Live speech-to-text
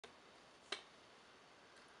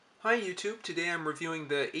Hi YouTube, today I'm reviewing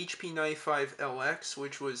the HP 95LX,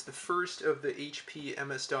 which was the first of the HP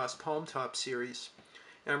MS-DOS palmtop series.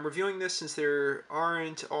 And I'm reviewing this since there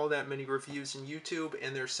aren't all that many reviews in YouTube,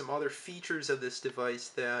 and there's some other features of this device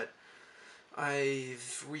that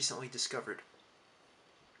I've recently discovered.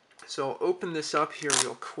 So I'll open this up here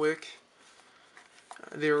real quick.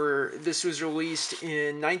 This was released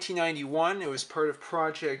in 1991. It was part of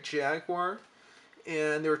Project Jaguar.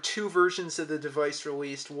 And there were two versions of the device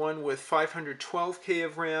released, one with 512K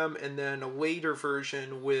of RAM and then a later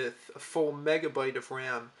version with a full megabyte of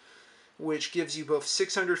RAM, which gives you both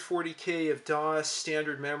 640K of DOS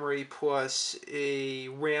standard memory plus a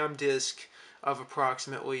RAM disk of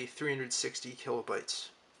approximately 360 kilobytes.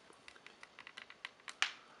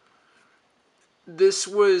 This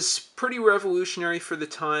was pretty revolutionary for the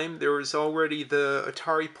time. There was already the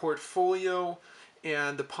Atari Portfolio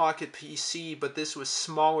and the Pocket PC, but this was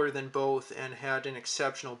smaller than both and had an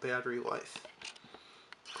exceptional battery life.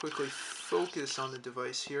 Quickly focus on the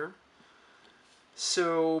device here.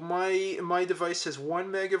 So my device has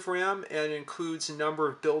 1 meg of RAM and includes a number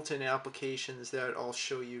of built-in applications that I'll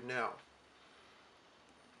show you now.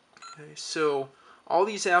 Okay, so all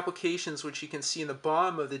these applications, which you can see in the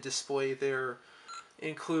bottom of the display there,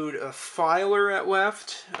 include a filer at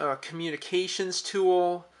left, a communications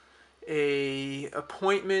tool, a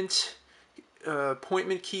appointment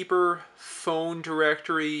keeper, phone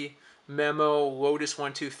directory, memo, Lotus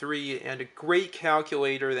 123, and a great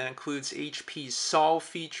calculator that includes HP's solve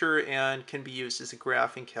feature and can be used as a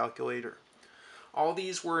graphing calculator. All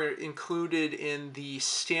these were included in the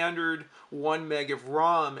standard 1 meg of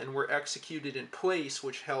ROM and were executed in place,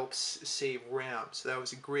 which helps save RAM. So that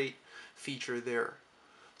was a great feature there.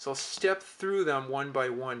 So I'll step through them one by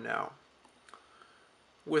one now.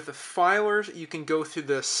 With a filer, you can go through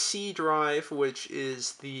the C drive, which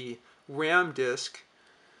is the RAM disk.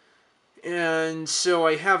 And so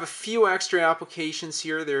I have a few extra applications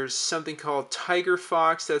here. There's something called Tiger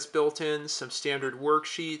Fox that's built in, some standard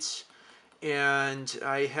worksheets, and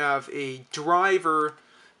I have a driver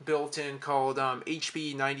built in called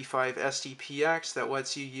HB95 SDPX that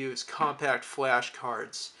lets you use compact flash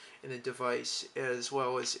cards in the device, as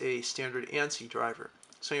well as a standard ANSI driver.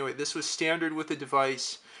 So anyway, this was standard with the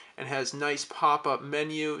device and has nice pop-up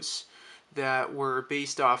menus that were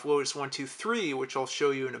based off Lotus 123, which I'll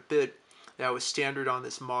show you in a bit. That was standard on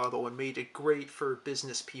this model and made it great for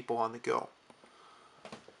business people on the go.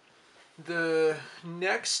 The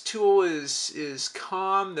next tool is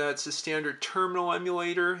COM. That's a standard terminal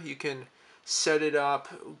emulator. You can set it up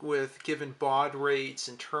with given baud rates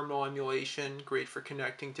and terminal emulation, great for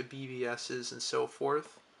connecting to BBSs and so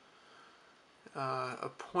forth.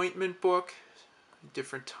 Appointment book,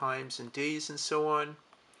 different times and days and so on.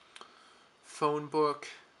 Phone book,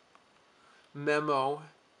 memo,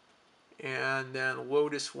 and then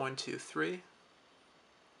Lotus 123.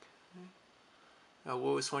 A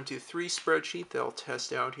Lotus 123 spreadsheet that I'll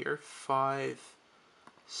test out here. 5,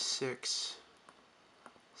 6,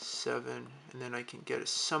 7, and then I can get a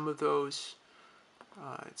sum of those.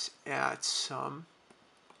 It's at sum,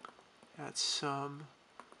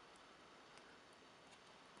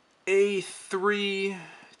 A3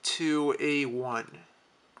 to A1.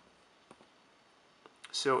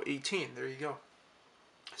 So 18, there you go.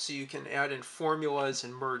 So you can add in formulas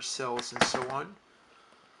and merge cells and so on.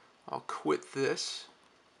 I'll quit this.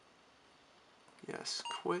 Yes,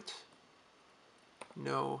 quit.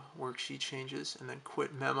 No worksheet changes, and then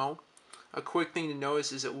quit memo. A quick thing to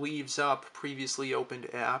notice is it leaves up previously opened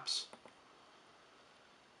apps.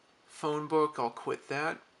 Phone book, I'll quit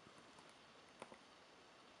that.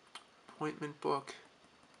 Appointment book,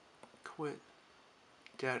 quit.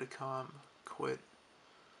 Datacom, quit.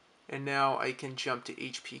 And now I can jump to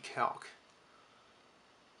HP Calc.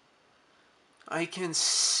 I can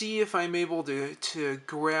see if I'm able to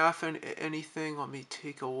graph anything. Let me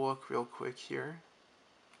take a look real quick here.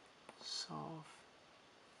 Solve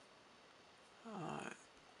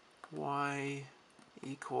y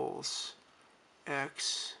equals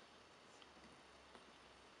x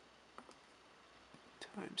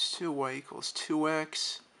times 2, y equals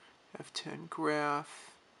 2x, F10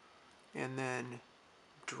 graph, and then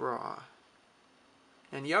draw.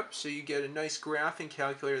 And yep, so you get a nice graphing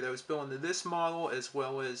calculator that was built into this model as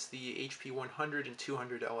well as the HP 100 and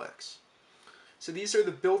 200LX. So these are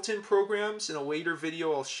the built-in programs. In a later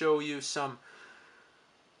video I'll show you some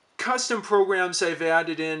custom programs I've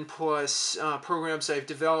added in, plus programs I've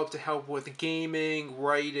developed to help with gaming,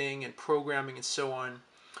 writing, and programming and so on.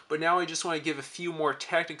 But now I just want to give a few more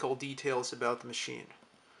technical details about the machine.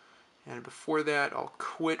 And before that, I'll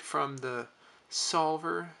quit from the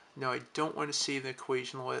solver No, I don't want to save the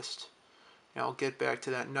equation list. And I'll get back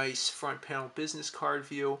to that nice front panel business card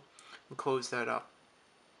view and close that up.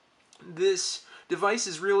 This device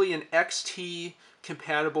is really an XT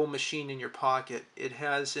compatible machine in your pocket. It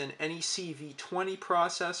has an NEC V20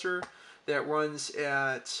 processor that runs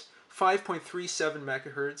at 5.37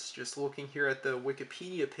 megahertz, just looking here at the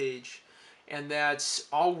Wikipedia page, and that's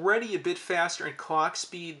already a bit faster in clock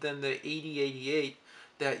speed than the 8088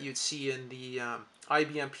 that you'd see in the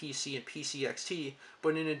IBM PC and PCXT.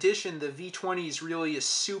 But in addition, the V20 is really a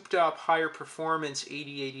souped up, higher performance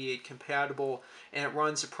 8088 compatible, and it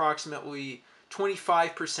runs approximately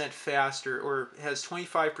 25% faster, or has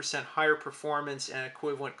 25% higher performance and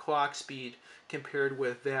equivalent clock speed compared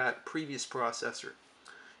with that previous processor.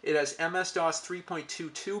 It has MS-DOS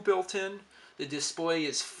 3.22 built in. The display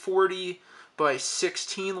is 40 by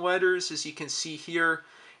 16 letters, as you can see here,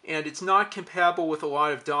 and it's not compatible with a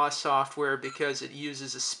lot of DOS software because it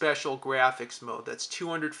uses a special graphics mode that's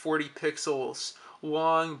 240 pixels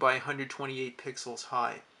long by 128 pixels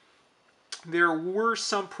high. There were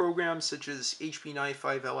some programs such as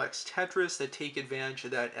HP95LX Tetris that take advantage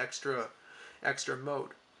of that extra mode.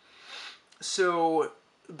 So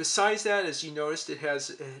besides that, as you noticed, it has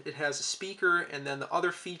a speaker, and then the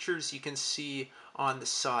other features you can see on the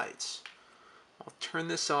sides. I'll turn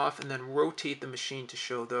this off and then rotate the machine to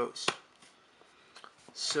show those.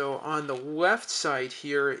 So on the left side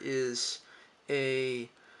here is a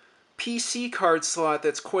PC card slot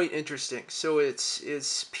that's quite interesting. So it's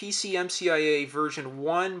PCMCIA version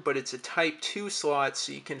 1, but it's a Type 2 slot,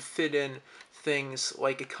 so you can fit in things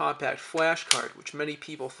like a compact flash card, which many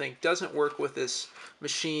people think doesn't work with this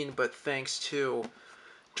machine, but thanks to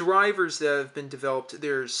drivers that have been developed,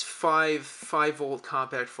 there's 5-volt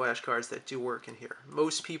compact flash cards that do work in here.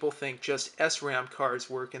 Most people think just SRAM cards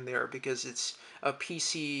work in there because it's a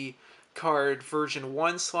PC card version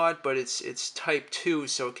 1 slot, but it's Type 2,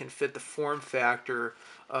 so it can fit the form factor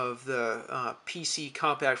of the PC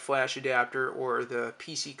compact flash adapter or the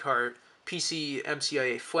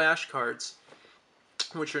PCMCIA flash cards,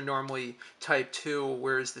 which are normally Type 2,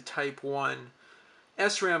 whereas the Type 1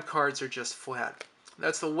 SRAM cards are just flat.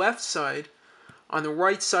 That's the left side. On the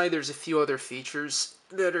right side, there's a few other features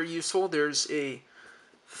that are useful. There's a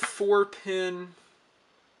 4-pin,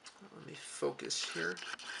 let me focus here.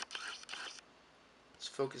 It's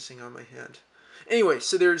focusing on my hand. Anyway,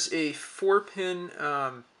 so there's a 4-pin,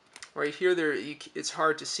 right here, it's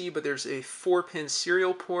hard to see, but there's a 4-pin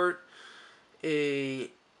serial port, a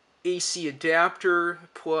AC adapter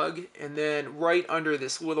plug, and then right under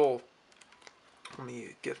this little, let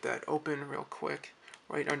me get that open real quick.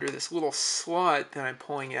 Right under this little slot that I'm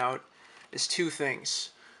pulling out is two things.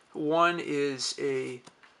 One is the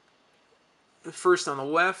first on the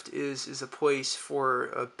left is a place for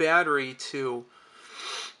a battery to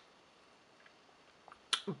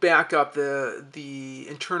back up the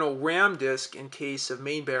internal RAM disk in case of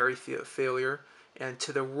main battery failure, and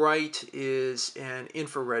to the right is an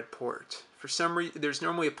infrared port. For some reason, there's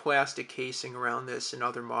normally a plastic casing around this in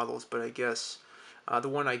other models, but I guess the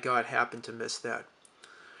one I got happened to miss that.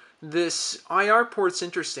 This IR port's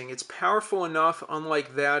interesting. It's powerful enough,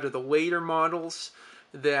 unlike that of the later models,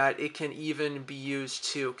 that it can even be used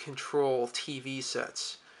to control TV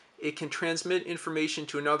sets. It can transmit information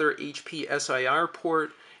to another HP SIR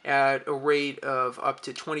port at a rate of up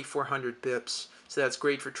to 2400 bips. So that's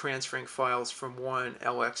great for transferring files from one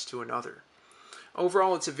LX to another.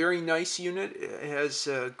 Overall, it's a very nice unit. It has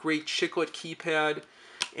a great chiclet keypad,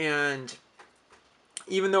 and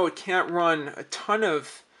even though it can't run a ton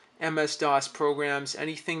of MS-DOS programs,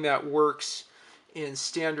 anything that works in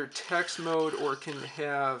standard text mode or can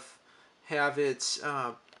have its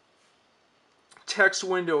text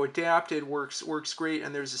window adapted works great,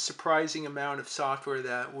 and there's a surprising amount of software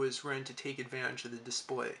that was run to take advantage of the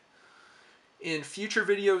display. In future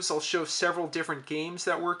videos, I'll show several different games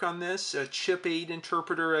that work on this, a chip aid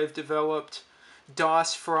interpreter I've developed,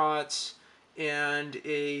 DOS frauds, and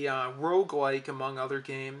a roguelike, among other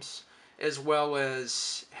games, as well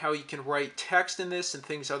as how you can write text in this and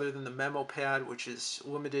things other than the memo pad, which is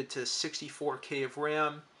limited to 64K of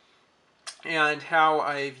RAM, and how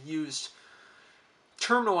I've used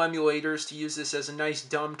terminal emulators to use this as a nice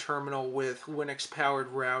dumb terminal with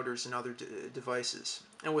Linux-powered routers and other devices.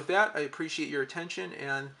 And with that, I appreciate your attention,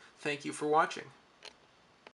 and thank you for watching.